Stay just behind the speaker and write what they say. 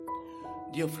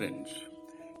Dear friends,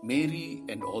 Mary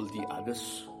and all the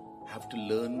others have to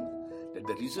learn that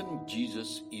the risen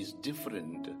Jesus is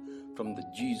different from the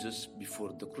Jesus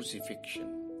before the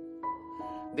crucifixion.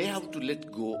 They have to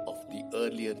let go of the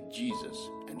earlier Jesus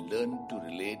and learn to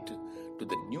relate to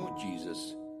the new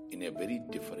Jesus in a very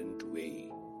different way.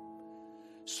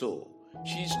 So,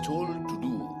 she is told to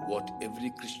do what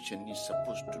every Christian is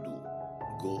supposed to do.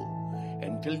 Go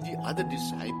and tell the other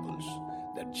disciples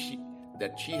that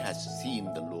she has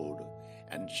seen the Lord,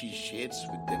 and she shares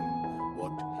with them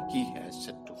what he has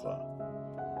said to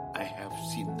her. I have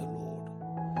seen the Lord.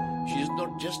 She is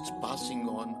not just passing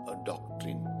on a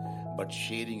doctrine, but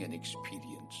sharing an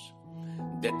experience.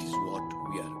 That is what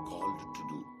we are called to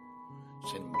do.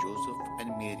 Saint Joseph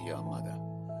and Mary, our mother,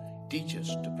 teach us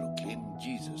to proclaim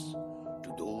Jesus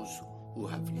to those who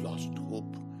have lost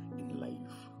hope in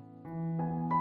life.